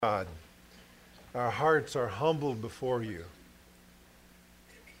God, our hearts are humbled before you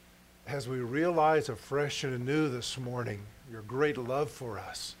as we realize afresh and anew this morning your great love for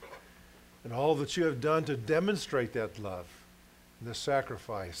us and all that you have done to demonstrate that love in the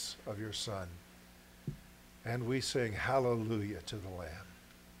sacrifice of your Son. And we sing hallelujah to the Lamb.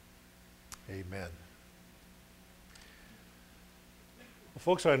 Amen. Well,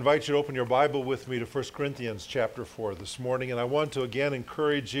 folks, I invite you to open your Bible with me to 1 Corinthians chapter 4 this morning, and I want to again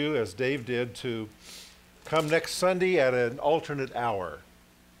encourage you, as Dave did, to come next Sunday at an alternate hour.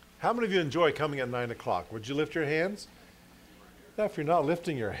 How many of you enjoy coming at 9 o'clock? Would you lift your hands? Now, if you're not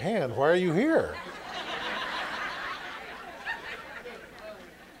lifting your hand, why are you here?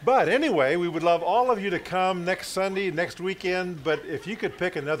 But anyway, we would love all of you to come next Sunday, next weekend, but if you could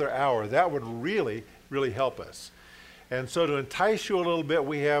pick another hour, that would really, really help us. And so to entice you a little bit,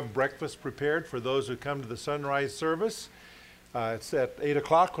 we have breakfast prepared for those who come to the sunrise service. It's at 8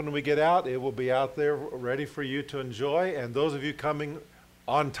 o'clock when we get out. It will be out there ready for you to enjoy. And those of you coming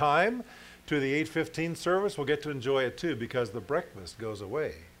on time to the 8:15 service will get to enjoy it too, because the breakfast goes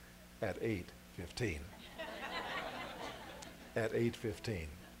away at 8:15. At 8:15.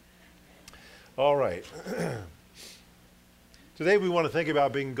 All right. Today we want to think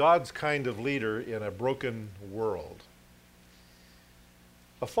about being God's kind of leader in a broken world.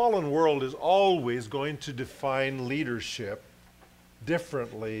 A fallen world is always going to define leadership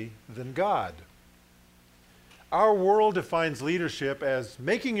differently than God. Our world defines leadership as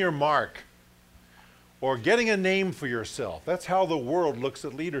making your mark or getting a name for yourself. That's how the world looks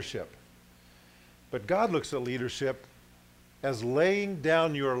at leadership. But God looks at leadership as laying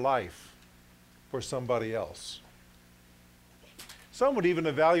down your life for somebody else. Some would even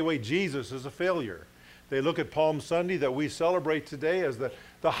evaluate Jesus as a failure. They look at Palm Sunday that we celebrate today as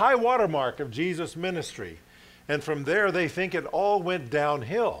the high water mark of Jesus' ministry. And from there, they think it all went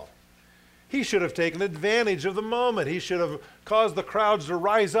downhill. He should have taken advantage of the moment. He should have caused the crowds to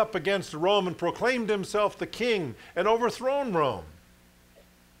rise up against Rome and proclaimed himself the king and overthrown Rome.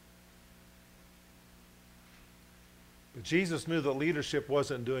 But Jesus knew that leadership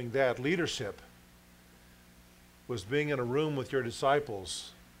wasn't doing that. Leadership was being in a room with your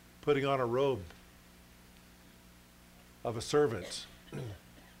disciples, putting on a robe of a servant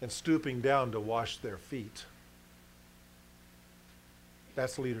and stooping down to wash their feet.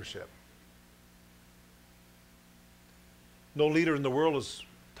 That's leadership. No leader in the world has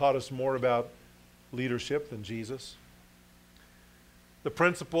taught us more about leadership than Jesus. The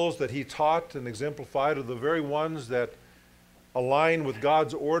principles that he taught and exemplified are the very ones that align with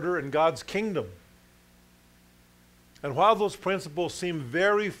God's order and God's kingdom. And while those principles seem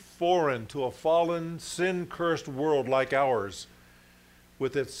very foreign to a fallen, sin-cursed world like ours,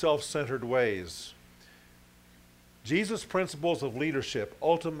 with its self-centered ways, Jesus' principles of leadership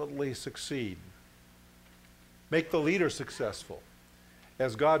ultimately succeed. Make the leader successful,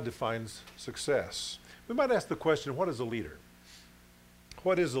 as God defines success. We might ask the question, what is a leader?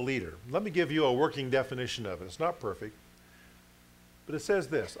 What is a leader? Let me give you a working definition of it. It's not perfect, but it says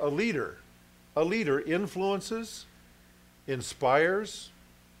this: a leader influences, inspires,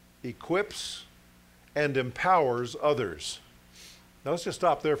 equips, and empowers others. Now let's just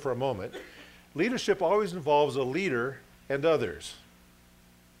stop there for a moment. Leadership always involves a leader and others.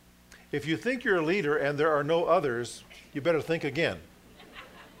 If you think you're a leader and there are no others, you better think again.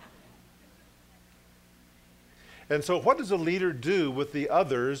 And so what does a leader do with the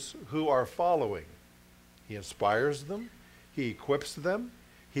others who are following? He inspires them, he equips them,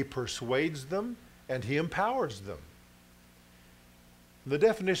 he persuades them, and he empowers them. The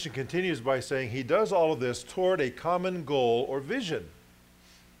definition continues by saying he does all of this toward a common goal or vision.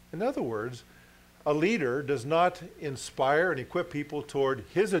 In other words, a leader does not inspire and equip people toward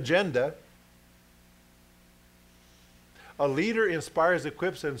his agenda. A leader inspires,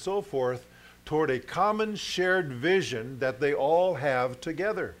 equips, and so forth toward a common shared vision that they all have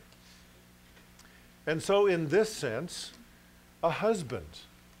together. And so in this sense, a husband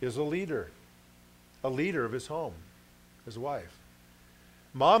is a leader of his home, his wife.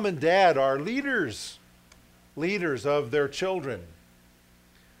 Mom and dad are leaders of their children.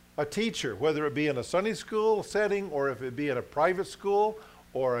 A teacher, whether it be in a Sunday school setting or if it be in a private school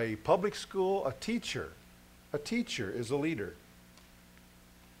or a public school, a teacher is a leader.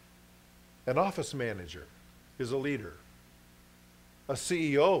 An office manager is a leader. A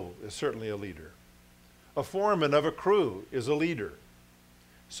CEO is certainly a leader. A foreman of a crew is a leader.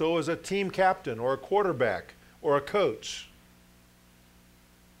 So is a team captain or a quarterback or a coach.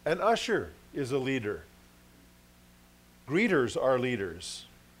 An usher is a leader. Greeters are leaders.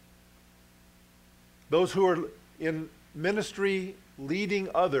 Those who are in ministry leading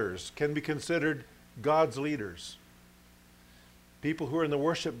others can be considered God's leaders. People who are in the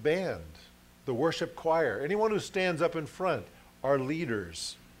worship band, the worship choir, anyone who stands up in front are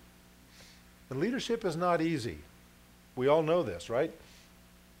leaders. And leadership is not easy. We all know this, right?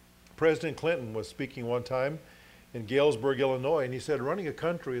 President Clinton was speaking one time in Galesburg, Illinois, and he said running a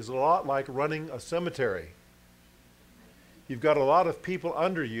country is a lot like running a cemetery. You've got a lot of people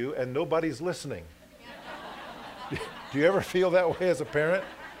under you and nobody's listening. Do you ever feel that way as a parent?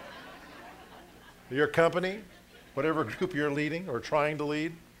 Your company, whatever group you're leading or trying to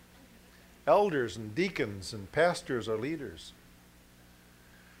lead, elders and deacons and pastors are leaders.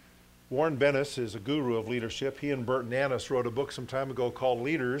 Warren Bennis is a guru of leadership. He and Bert Nannis wrote a book some time ago called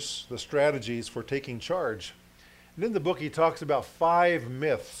Leaders, The Strategies for Taking Charge. And in the book he talks about 5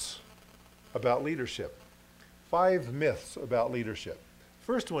 myths about leadership. 5 myths about leadership.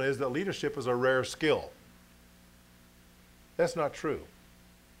 First one is that leadership is a rare skill. That's not true.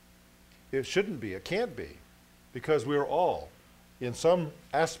 It shouldn't be, it can't be, because we're all, in some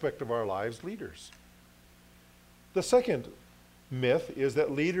aspect of our lives, leaders. The second myth is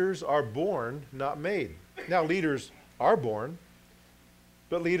that leaders are born, not made. Now, leaders are born,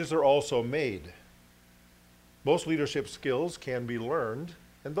 but leaders are also made. Most leadership skills can be learned,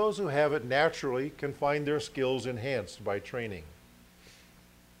 and those who have it naturally can find their skills enhanced by training.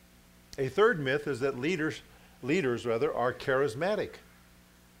 A third myth is that leaders are charismatic.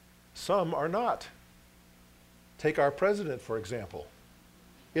 Some are not. Take our president, for example.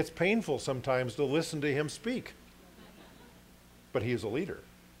 It's painful sometimes to listen to him speak, but he is a leader.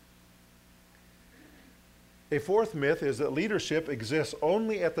 A fourth myth is that leadership exists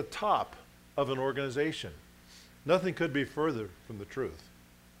only at the top of an organization. Nothing could be further from the truth.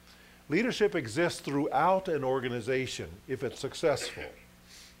 Leadership exists throughout an organization if it's successful,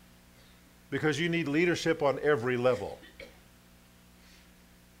 because you need leadership on every level.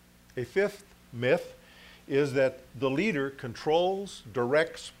 A fifth myth is that the leader controls,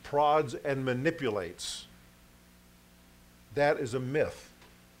 directs, prods, and manipulates. That is a myth.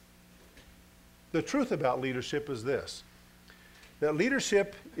 The truth about leadership is this, that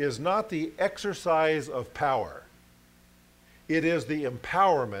leadership is not the exercise of power. It is the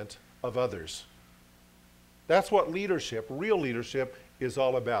empowerment of others. That's what leadership, real leadership, is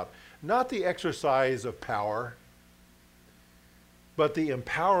all about. Not the exercise of power, but the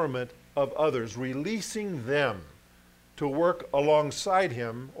empowerment of others, releasing them to work alongside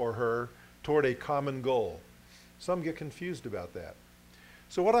him or her toward a common goal. Some get confused about that.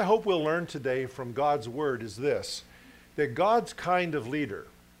 So what I hope we'll learn today from God's word is this, that God's kind of leader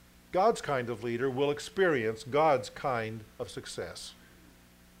will experience God's kind of success.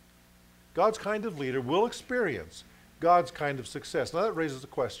 God's kind of leader will experience God's kind of success. Now that raises a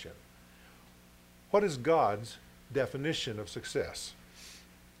question. What is God's definition of success?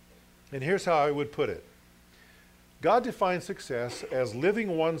 And here's how I would put it. God defines success as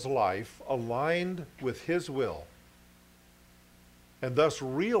living one's life aligned with His will, and thus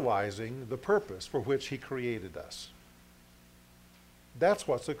realizing the purpose for which He created us. That's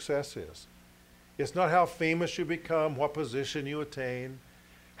what success is. It's not how famous you become, what position you attain,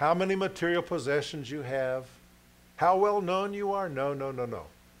 how many material possessions you have, how well known you are. No, no, no, no.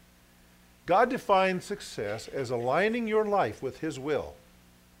 God defines success as aligning your life with His will,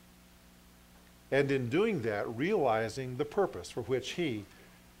 and in doing that, realizing the purpose for which He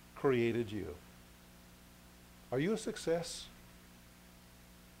created you. Are you a success?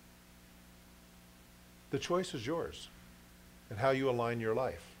 The choice is yours and how you align your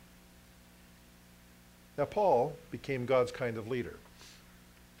life. Now, Paul became God's kind of leader.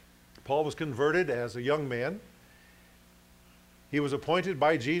 Paul was converted as a young man. He was appointed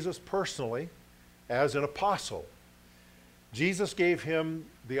by Jesus personally as an apostle. Jesus gave him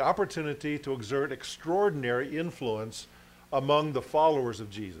the opportunity to exert extraordinary influence among the followers of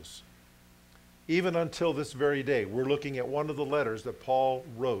Jesus. Even until this very day, we're looking at one of the letters that Paul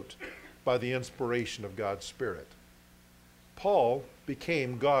wrote by the inspiration of God's Spirit. Paul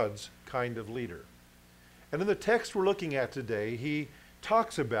became God's kind of leader. And in the text we're looking at today, he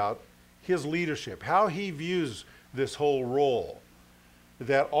talks about his leadership, how he views this whole role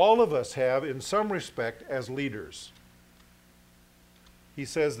that all of us have in some respect as leaders. He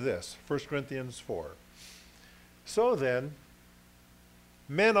says this, 1 Corinthians 4. So then,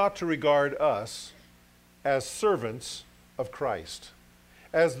 men ought to regard us as servants of Christ,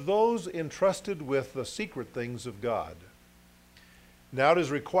 as those entrusted with the secret things of God. Now it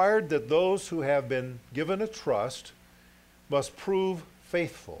is required that those who have been given a trust must prove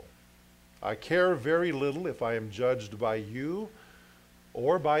faithful. I care very little if I am judged by you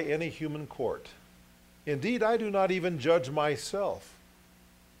or by any human court. Indeed, I do not even judge myself.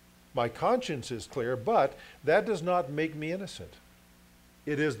 My conscience is clear, but that does not make me innocent.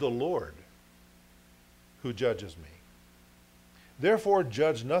 It is the Lord who judges me. Therefore,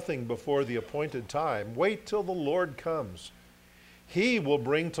 judge nothing before the appointed time. Wait till the Lord comes. He will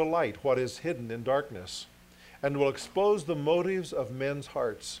bring to light what is hidden in darkness and will expose the motives of men's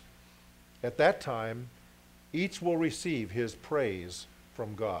hearts. At that time, each will receive his praise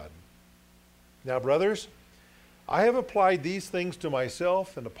from God. Now, brothers, I have applied these things to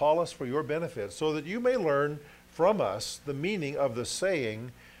myself and Apollos for your benefit, so that you may learn from us the meaning of the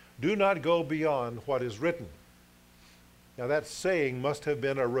saying, do not go beyond what is written. Now, that saying must have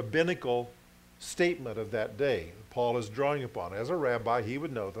been a rabbinical statement of that day. Paul is drawing upon. As a rabbi, he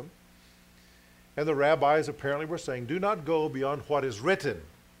would know them. And the rabbis apparently were saying, do not go beyond what is written.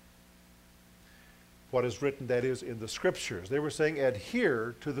 What is written, that is, in the Scriptures. They were saying,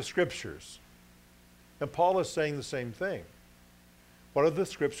 adhere to the Scriptures. And Paul is saying the same thing. What are the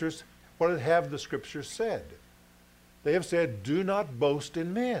Scriptures? What have the Scriptures said? They have said, do not boast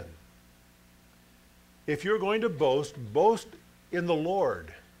in men. If you're going to boast, boast in the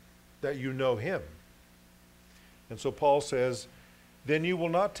Lord, that you know him. And so Paul says, then you will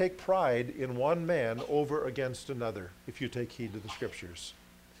not take pride in one man over against another, if you take heed to the Scriptures.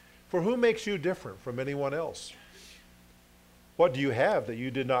 For who makes you different from anyone else? What do you have that you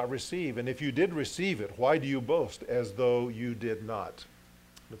did not receive? And if you did receive it, why do you boast as though you did not?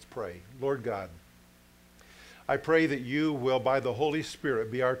 Let's pray. Lord God, I pray that you will, by the Holy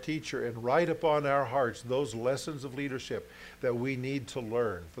Spirit, be our teacher and write upon our hearts those lessons of leadership that we need to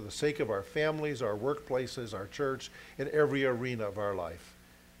learn for the sake of our families, our workplaces, our church, in every arena of our life.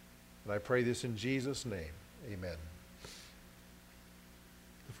 And I pray this in Jesus' name. Amen.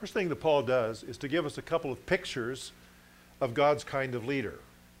 The first thing that Paul does is to give us a couple of pictures of God's kind of leader.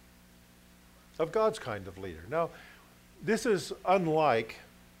 Of God's kind of leader. Now, this is unlike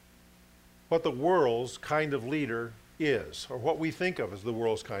what the world's kind of leader is, or what we think of as the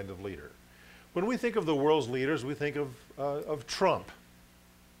world's kind of leader. When we think of the world's leaders, we think of Trump.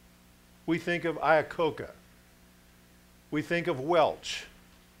 We think of Iacocca. We think of Welch.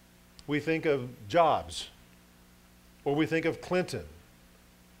 We think of Jobs. Or we think of Clinton.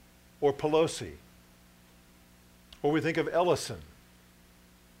 Or Pelosi. Or we think of Ellison.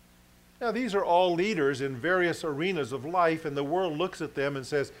 Now, these are all leaders in various arenas of life, and the world looks at them and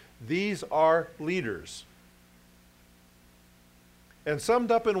says, these are leaders. And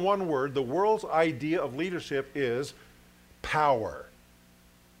summed up in one word, the world's idea of leadership is power.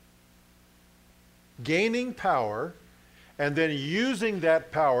 Gaining power and then using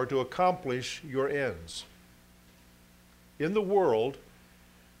that power to accomplish your ends. In the world,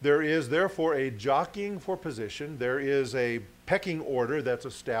 there is therefore a jockeying for position. There is a pecking order that's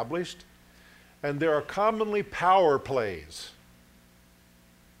established. And there are commonly power plays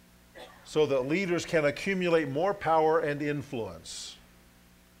so that leaders can accumulate more power and influence.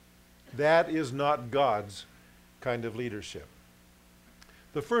 That is not God's kind of leadership.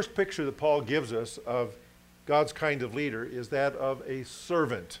 The first picture that Paul gives us of God's kind of leader is that of a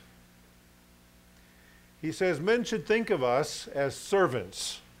servant. He says, men should think of us as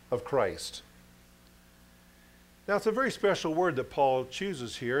servants of Christ. Now, it's a very special word that Paul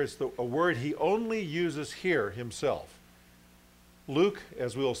chooses here. It's a word he only uses here himself. Luke,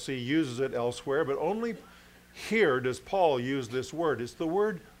 as we'll see, uses it elsewhere, but only here does Paul use this word. It's the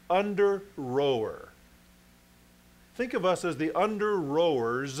word under-rower. Think of us as the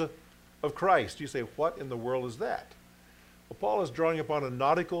under-rowers of Christ. You say, what in the world is that? Well, Paul is drawing upon a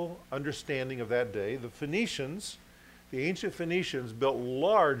nautical understanding of that day. The Phoenicians, the ancient Phoenicians, built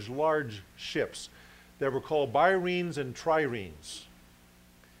large, large ships that were called biremes and triremes.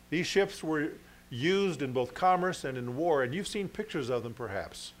 These ships were used in both commerce and in war, and you've seen pictures of them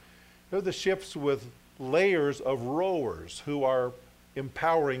perhaps. They're the ships with layers of rowers who are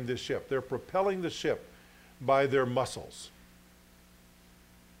empowering the ship. They're propelling the ship by their muscles.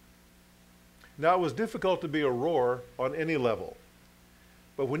 Now, it was difficult to be a rower on any level,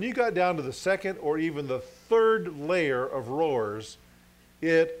 but when you got down to the second or even the third layer of rowers,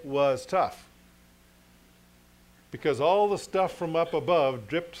 it was tough, because all the stuff from up above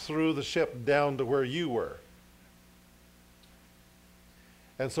dripped through the ship down to where you were.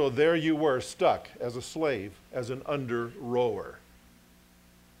 And so there you were, stuck as a slave, as an under-rower.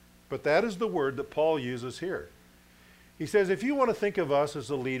 But that is the word that Paul uses here. He says, if you want to think of us as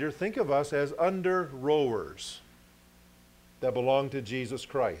a leader, think of us as under-rowers that belong to Jesus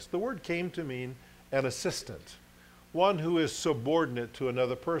Christ. The word came to mean an assistant, one who is subordinate to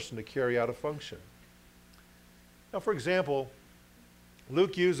another person to carry out a function. Now, for example,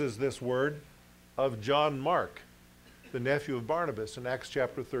 Luke uses this word of John Mark, the nephew of Barnabas, in Acts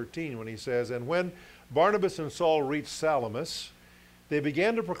chapter 13, when he says, "And when Barnabas and Saul reached Salamis, they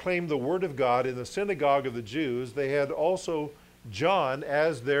began to proclaim the word of God in the synagogue of the Jews. They had also John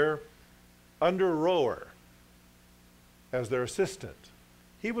as their under rower, as their assistant.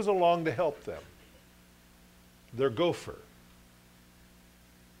 He was along to help them, their gopher."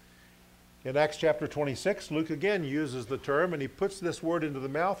 In Acts chapter 26, Luke again uses the term, and he puts this word into the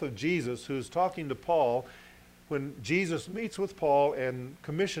mouth of Jesus, who's talking to Paul, when Jesus meets with Paul and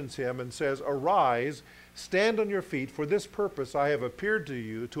commissions him and says, "Arise, stand on your feet, for this purpose I have appeared to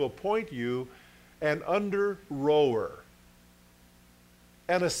you, to appoint you an under rower,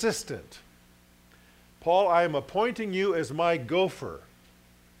 an assistant. Paul, I am appointing you as my gopher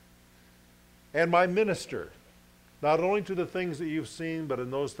and my minister, not only to the things that you've seen, but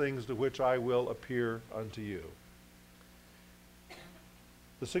in those things to which I will appear unto you."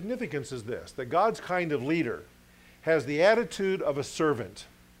 The significance is this, that God's kind of leader has the attitude of a servant.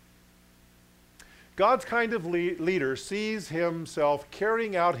 God's kind of leader sees himself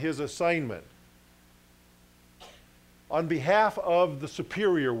carrying out his assignment on behalf of the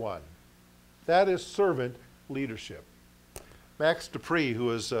superior one. That is servant leadership. Max Dupree, who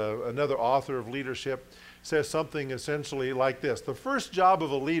is another author of leadership, says something essentially like this: the first job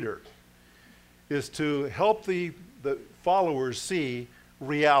of a leader is to help the followers see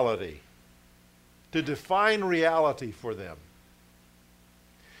reality, to define reality for them.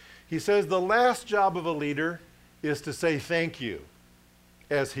 He says the last job of a leader is to say thank you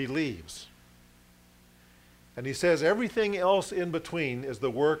as he leaves. And he says everything else in between is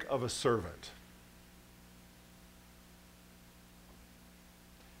the work of a servant.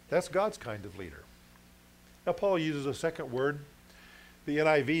 That's God's kind of leader. Now, Paul uses a second word. The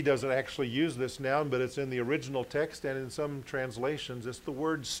NIV doesn't actually use this noun, but it's in the original text, and in some translations, it's the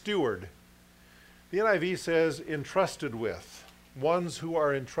word steward. The NIV says entrusted with, ones who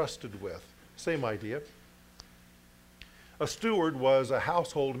are entrusted with. Same idea. A steward was a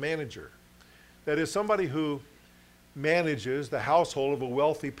household manager. That is, somebody who manages the household of a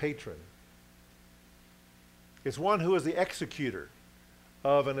wealthy patron. It's one who is the executor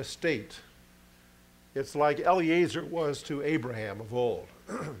of an estate. It's like Eliezer was to Abraham of old.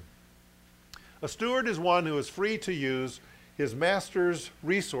 A steward is one who is free to use his master's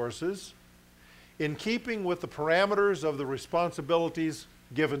resources in keeping with the parameters of the responsibilities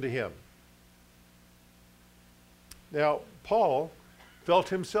given to him. Now, Paul felt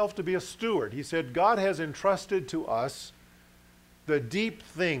himself to be a steward. He said, God has entrusted to us the deep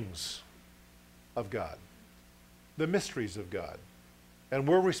things of God, the mysteries of God, and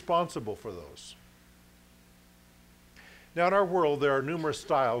we're responsible for those. Now, in our world, there are numerous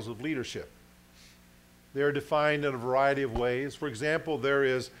styles of leadership. They are defined in a variety of ways. For example, there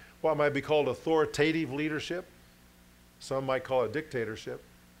is what might be called authoritative leadership. Some might call it dictatorship.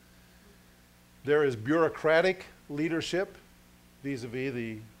 There is bureaucratic leadership, vis-a-vis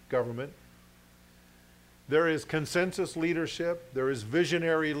the government. There is consensus leadership. There is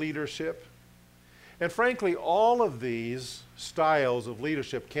visionary leadership. And frankly, all of these styles of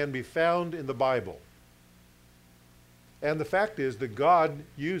leadership can be found in the Bible. And the fact is that God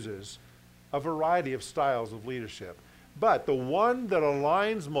uses a variety of styles of leadership. But the one that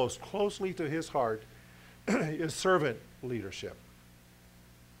aligns most closely to his heart is servant leadership.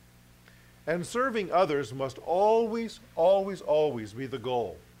 And serving others must always, always, always be the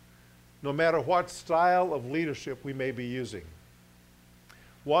goal, no matter what style of leadership we may be using.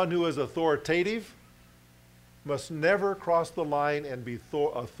 One who is authoritative must never cross the line and be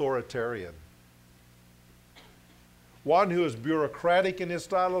authoritarian. One who is bureaucratic in his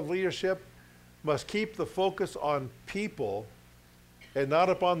style of leadership must keep the focus on people and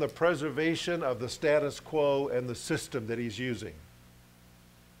not upon the preservation of the status quo and the system that he's using,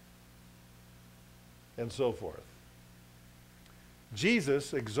 and so forth.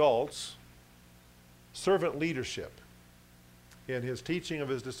 Jesus exalts servant leadership in his teaching of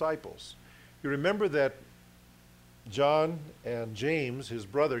his disciples. You remember that John and James, his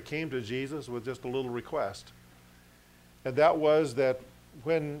brother, came to Jesus with just a little request. And that was that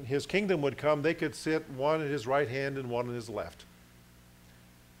when his kingdom would come, they could sit one at his right hand and one at his left.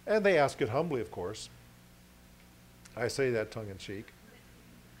 And they asked it humbly, of course. I say that tongue in cheek.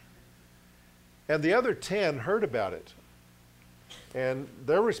 And the other 10 heard about it. And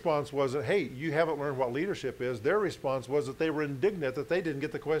their response wasn't, hey, you haven't learned what leadership is. Their response was that they were indignant that they didn't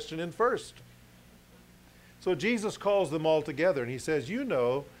get the question in first. So Jesus calls them all together and he says, you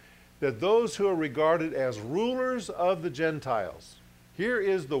know that those who are regarded as rulers of the Gentiles, here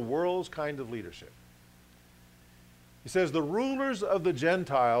is the world's kind of leadership. He says, the rulers of the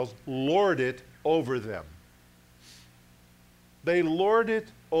Gentiles lord it over them. They lord it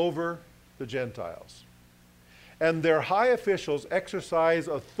over the Gentiles. And their high officials exercise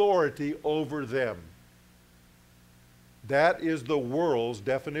authority over them. That is the world's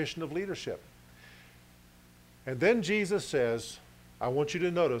definition of leadership. And then Jesus says, I want you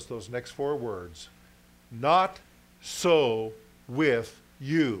to notice those next 4 words. Not so with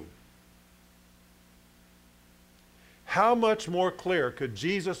you. How much more clear could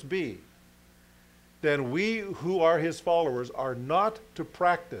Jesus be than we who are his followers are not to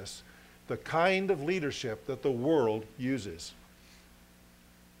practice the kind of leadership that the world uses?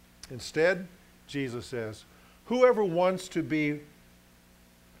 Instead, Jesus says, whoever wants to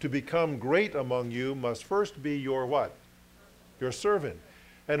become great among you must first be your what? Your servant.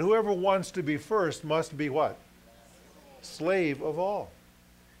 And whoever wants to be first must be what? Slave of all.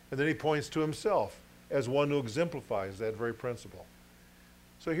 And then he points to himself as one who exemplifies that very principle.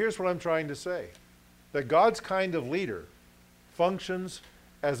 So here's what I'm trying to say. That God's kind of leader functions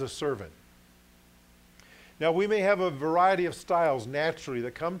as a servant. Now, we may have a variety of styles naturally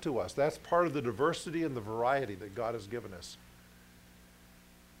that come to us. That's part of the diversity and the variety that God has given us.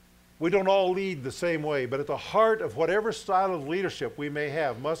 We don't all lead the same way, but at the heart of whatever style of leadership we may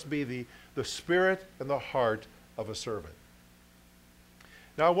have must be the spirit and the heart of a servant.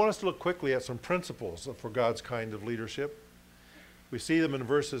 Now, I want us to look quickly at some principles for God's kind of leadership. We see them in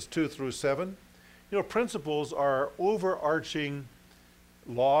verses 2 through 7. You know, principles are overarching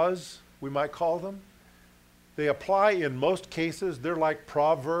laws, we might call them. They apply in most cases. They're like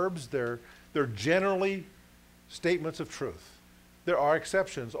proverbs. They're generally statements of truth. There are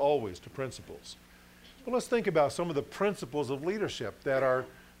exceptions always to principles. But let's think about some of the principles of leadership that are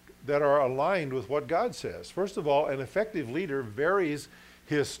aligned with what God says. First of all, an effective leader varies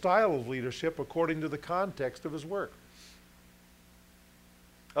his style of leadership according to the context of his work.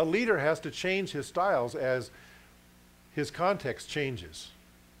 A leader has to change his styles as his context changes.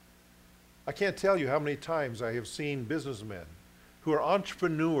 I can't tell you how many times I have seen businessmen who are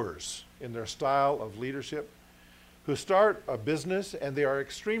entrepreneurs in their style of leadership, who start a business and they are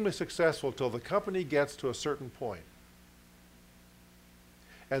extremely successful till the company gets to a certain point.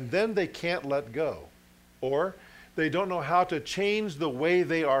 And then they can't let go, or they don't know how to change the way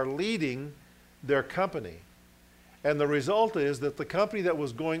they are leading their company. And the result is that the company that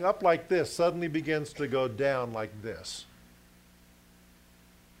was going up like this suddenly begins to go down like this,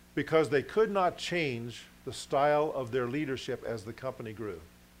 because they could not change the style of their leadership as the company grew.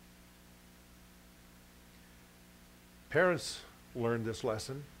 Parents learned this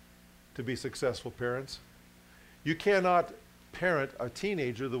lesson to be successful parents. You cannot parent a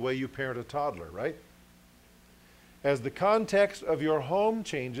teenager the way you parent a toddler, right? As the context of your home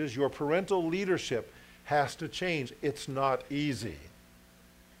changes, your parental leadership has to change. It's not easy.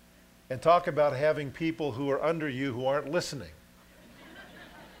 And talk about having people who are under you who aren't listening.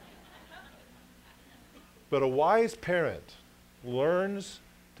 But a wise parent learns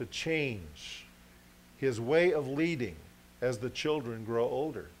to change his way of leading as the children grow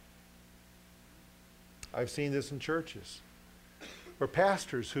older. I've seen this in churches, or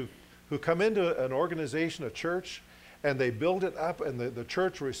pastors who come into an organization, a church, and they build it up, and the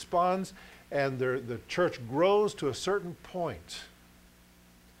church responds, and the church grows to a certain point.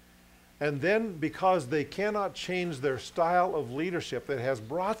 And then, because they cannot change their style of leadership that has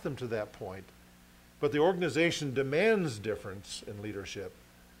brought them to that point, but the organization demands difference in leadership,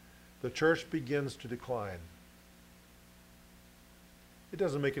 the church begins to decline. It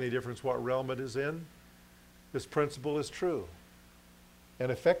doesn't make any difference what realm it is in. This principle is true.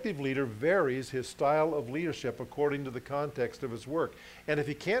 An effective leader varies his style of leadership according to the context of his work. And if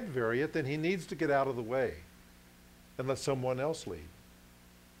he can't vary it, then he needs to get out of the way and let someone else lead.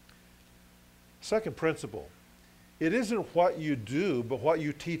 Second principle, it isn't what you do, but what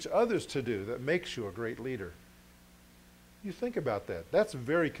you teach others to do that makes you a great leader. You think about that. That's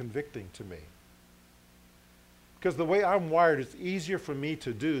very convicting to me. Because the way I'm wired, it's easier for me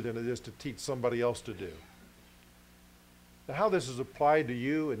to do than it is to teach somebody else to do. Now, how this is applied to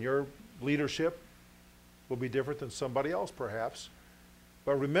you and your leadership will be different than somebody else, perhaps.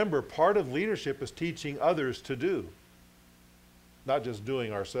 But remember, part of leadership is teaching others to do, not just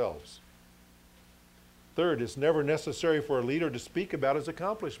doing ourselves. Third, it's never necessary for a leader to speak about his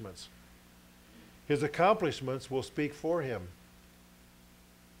accomplishments. His accomplishments will speak for him.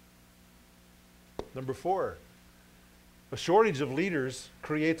 Number 4, a shortage of leaders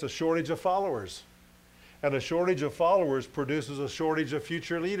creates a shortage of followers. And a shortage of followers produces a shortage of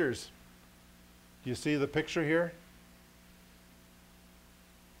future leaders. Do you see the picture here?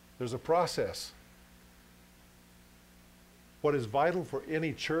 There's a process. What is vital for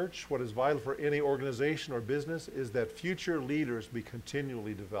any church, what is vital for any organization or business is that future leaders be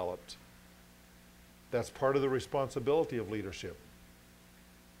continually developed. That's part of the responsibility of leadership.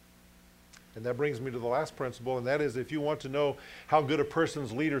 And that brings me to the last principle, and that is if you want to know how good a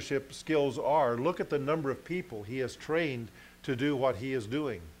person's leadership skills are, look at the number of people he has trained to do what he is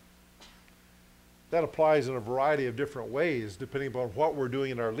doing. That applies in a variety of different ways depending upon what we're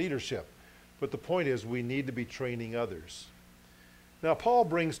doing in our leadership. But the point is we need to be training others. Now, Paul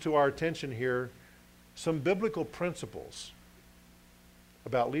brings to our attention here some biblical principles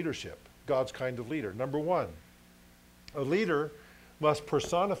about leadership, God's kind of leader. Number one, a leader must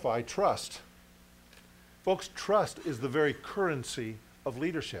personify trust. Folks, trust is the very currency of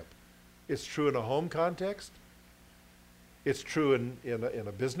leadership. It's true in a home context. It's true in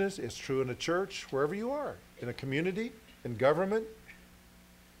a business. It's true in a church, wherever you are, in a community, in government.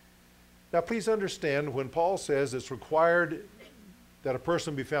 Now, please understand when Paul says it's required that a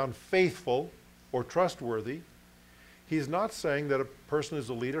person be found faithful or trustworthy, he's not saying that a person as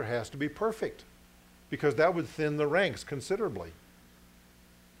a leader has to be perfect, because that would thin the ranks considerably.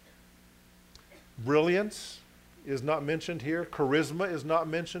 Brilliance is not mentioned here. Charisma is not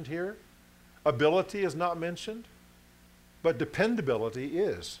mentioned here. Ability is not mentioned. But dependability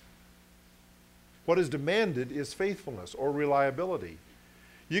is. What is demanded is faithfulness or reliability.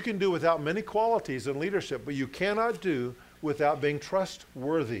 You can do without many qualities in leadership, but you cannot do without being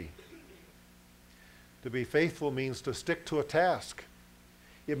trustworthy. To be faithful means to stick to a task.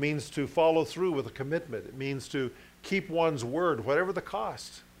 It means to follow through with a commitment. It means to keep one's word, whatever the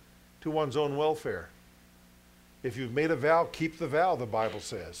cost, to one's own welfare. If you've made a vow, keep the vow, the Bible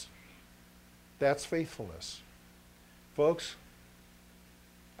says. That's faithfulness. Folks,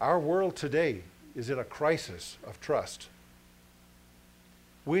 our world today is in a crisis of trust.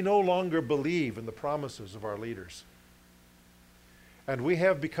 We no longer believe in the promises of our leaders. And we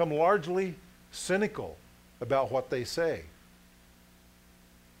have become largely cynical about what they say.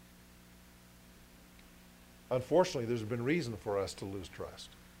 Unfortunately, there's been reason for us to lose trust.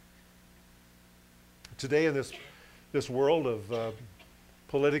 Today in this world of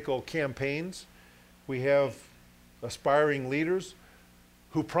political campaigns, we have aspiring leaders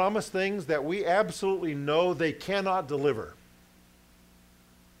who promise things that we absolutely know they cannot deliver.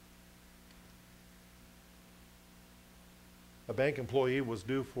 A bank employee was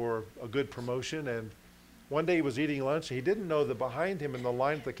due for a good promotion, and one day he was eating lunch. He didn't know that behind him in the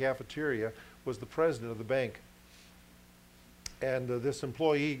line at the cafeteria was the president of the bank. And this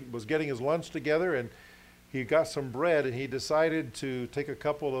employee was getting his lunch together, and he got some bread, and he decided to take a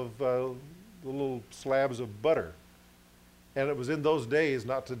couple of little slabs of butter. And it was in those days,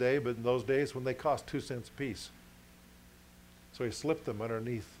 not today, but in those days when they cost 2 cents a piece. So he slipped them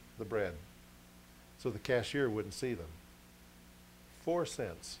underneath the bread so the cashier wouldn't see them. 4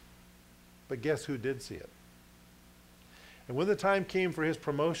 cents. But guess who did see it? And when the time came for his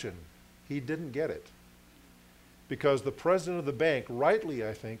promotion, he didn't get it. Because the president of the bank, rightly,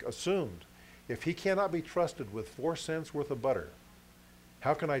 I think, assumed if he cannot be trusted with 4 cents worth of butter,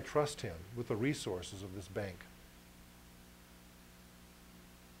 how can I trust him with the resources of this bank?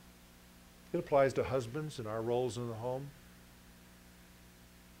 It applies to husbands in our roles in the home.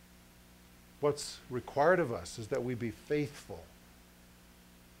 What's required of us is that we be faithful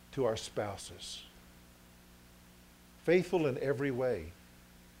to our spouses. Faithful in every way.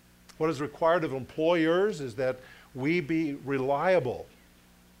 What is required of employers is that we be reliable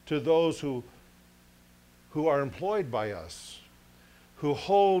to those who are employed by us, who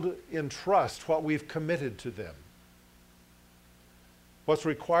hold in trust what we've committed to them. What's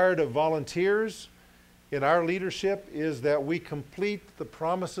required of volunteers in our leadership is that we complete the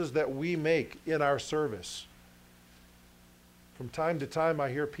promises that we make in our service. From time to time I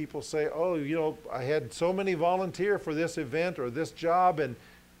hear people say, oh, you know, I had so many volunteer for this event or this job and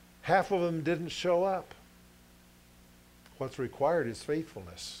half of them didn't show up. What's required is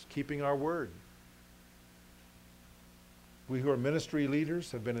faithfulness, keeping our word. We who are ministry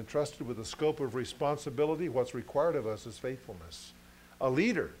leaders have been entrusted with a scope of responsibility. What's required of us is faithfulness. A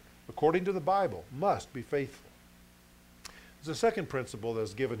leader, according to the Bible, must be faithful. There's a second principle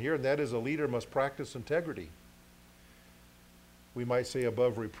that's given here, and that is a leader must practice integrity. We might say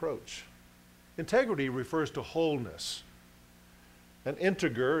above reproach. Integrity refers to wholeness. An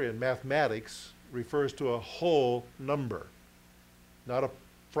integer in mathematics refers to a whole number, not a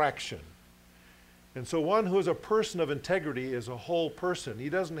fraction. And so one who is a person of integrity is a whole person. He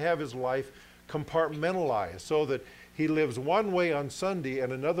doesn't have his life compartmentalized so that he lives one way on Sunday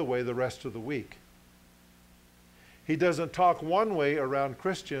and another way the rest of the week. He doesn't talk one way around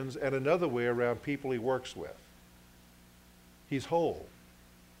Christians and another way around people he works with. He's whole.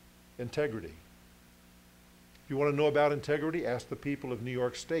 Integrity. If you want to know about integrity, ask the people of New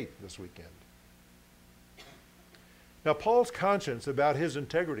York State this weekend. Now, Paul's conscience about his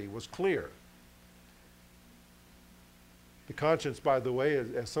integrity was clear. The conscience, by the way,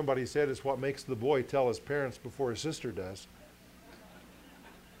 as somebody said, is what makes the boy tell his parents before his sister does.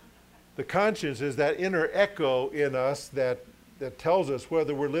 The conscience is that inner echo in us that tells us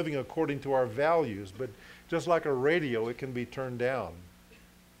whether we're living according to our values. But just like a radio, it can be turned down.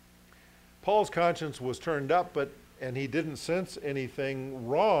 Paul's conscience was turned up, and he didn't sense anything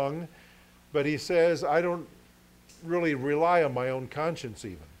wrong, but he says, I don't really rely on my own conscience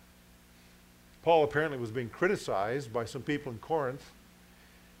even. Paul apparently was being criticized by some people in Corinth.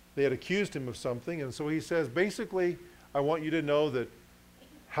 They had accused him of something, and so he says, basically, I want you to know that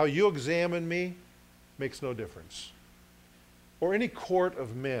how you examine me makes no difference. Or any court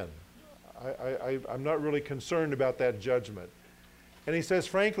of men. I'm not really concerned about that judgment. And he says,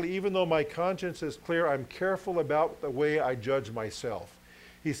 frankly, even though my conscience is clear, I'm careful about the way I judge myself.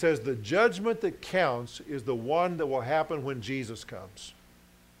 He says the judgment that counts is the one that will happen when Jesus comes.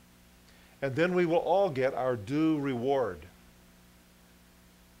 And then we will all get our due reward.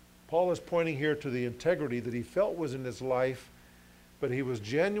 Paul is pointing here to the integrity that he felt was in his life, but he was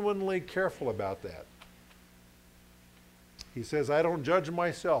genuinely careful about that. He says, I don't judge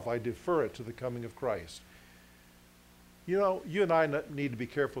myself, I defer it to the coming of Christ. You know, you and I need to be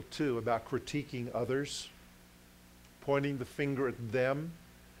careful too about critiquing others, pointing the finger at them,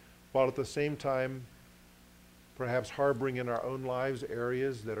 while at the same time perhaps harboring in our own lives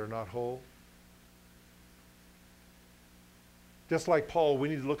areas that are not whole. Just like Paul, we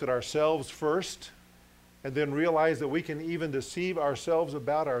need to look at ourselves first and then realize that we can even deceive ourselves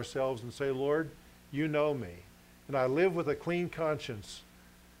about ourselves and say, Lord, you know me, and I live with a clean conscience,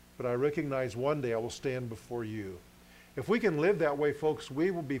 but I recognize one day I will stand before you. If we can live that way, folks,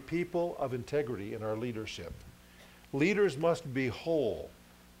 we will be people of integrity in our leadership. Leaders must be whole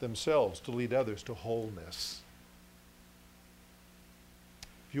themselves to lead others to wholeness.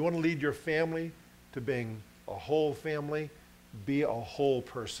 If you want to lead your family to being a whole family, be a whole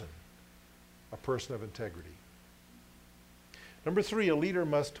person, a person of integrity. Number 3, a leader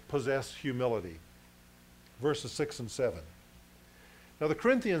must possess humility. Verses 6 and 7. Now the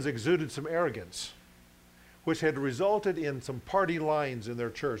Corinthians exuded some arrogance, which had resulted in some party lines in their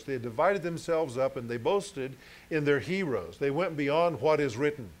church. They had divided themselves up and they boasted in their heroes. They went beyond what is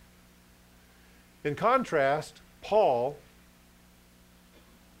written. In contrast, Paul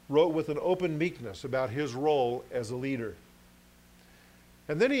wrote with an open meekness about his role as a leader.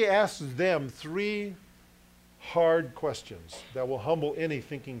 And then he asks them 3 hard questions that will humble any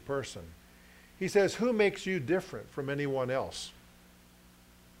thinking person. He says, who makes you different from anyone else?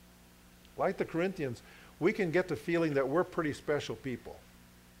 Like the Corinthians, we can get the feeling that we're pretty special people,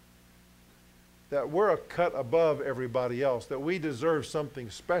 that we're a cut above everybody else, that we deserve something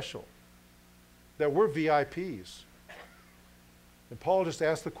special, that we're VIPs. And Paul just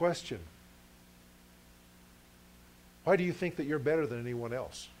asked the question, why do you think that you're better than anyone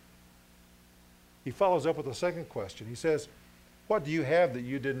else? He follows up with a second question. He says, what do you have that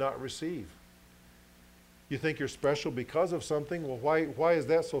you did not receive? You think you're special because of something? Well, why is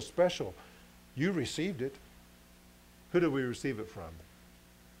that so special? You received it. Who do we receive it from?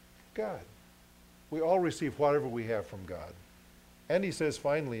 God. We all receive whatever we have from God. And he says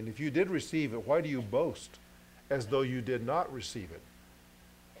finally, and if you did receive it, why do you boast as though you did not receive it?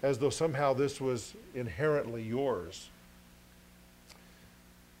 As though somehow this was inherently yours.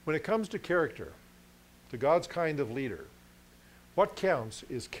 When it comes to character, to God's kind of leader, what counts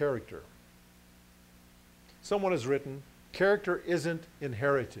is character. Someone has written, character isn't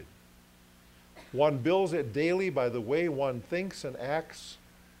inherited. One builds it daily by the way one thinks and acts,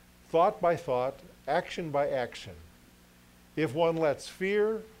 thought by thought, action by action. If one lets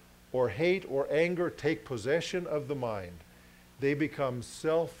fear or hate or anger take possession of the mind, they become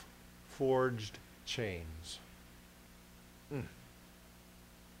self-forged chains.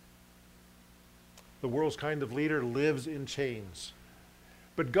 The world's kind of leader lives in chains.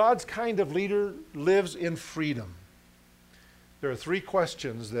 But God's kind of leader lives in freedom. There are 3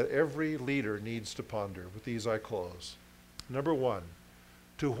 questions that every leader needs to ponder. With these I close. Number 1,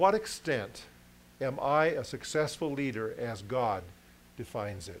 to what extent am I a successful leader as God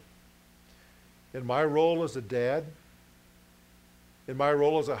defines it? In my role as a dad, in my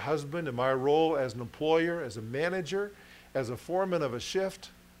role as a husband, in my role as an employer, as a manager, as a foreman of a shift,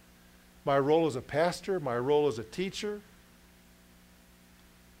 my role as a pastor, my role as a teacher,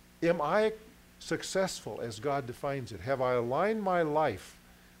 am I successful as God defines it? Have I aligned my life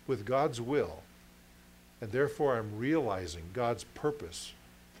with God's will? And therefore, I'm realizing God's purpose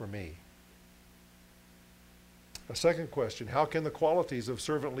for me. A second question, how can the qualities of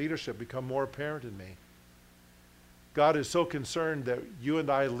servant leadership become more apparent in me? God is so concerned that you and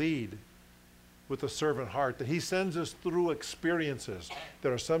I lead with a servant heart that he sends us through experiences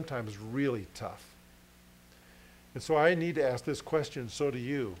that are sometimes really tough. And so I need to ask this question, so do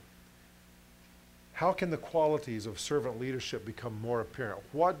you. How can the qualities of servant leadership become more apparent?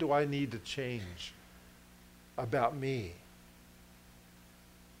 What do I need to change about me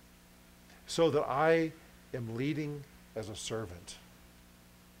so that I am leading as a servant?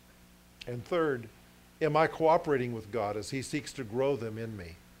 And third, am I cooperating with God as he seeks to grow them in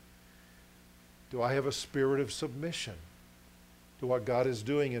me? Do I have a spirit of submission to what God is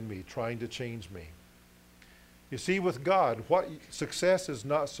doing in me, trying to change me? You see, with God, success is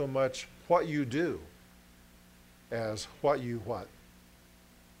not so much what you do as what you what?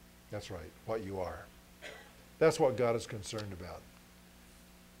 That's right, what you are. That's what God is concerned about.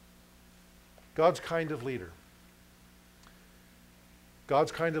 God's kind of leader.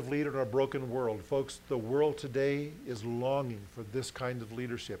 God's kind of leader in a broken world. Folks, the world today is longing for this kind of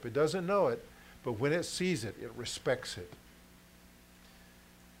leadership. It doesn't know it, but when it sees it, it respects it.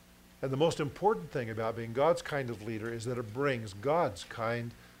 And the most important thing about being God's kind of leader is that it brings God's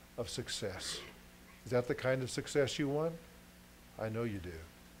kind of success. Is that the kind of success you want? I know you do.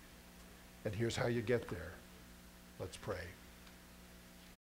 And here's how you get there. Let's pray.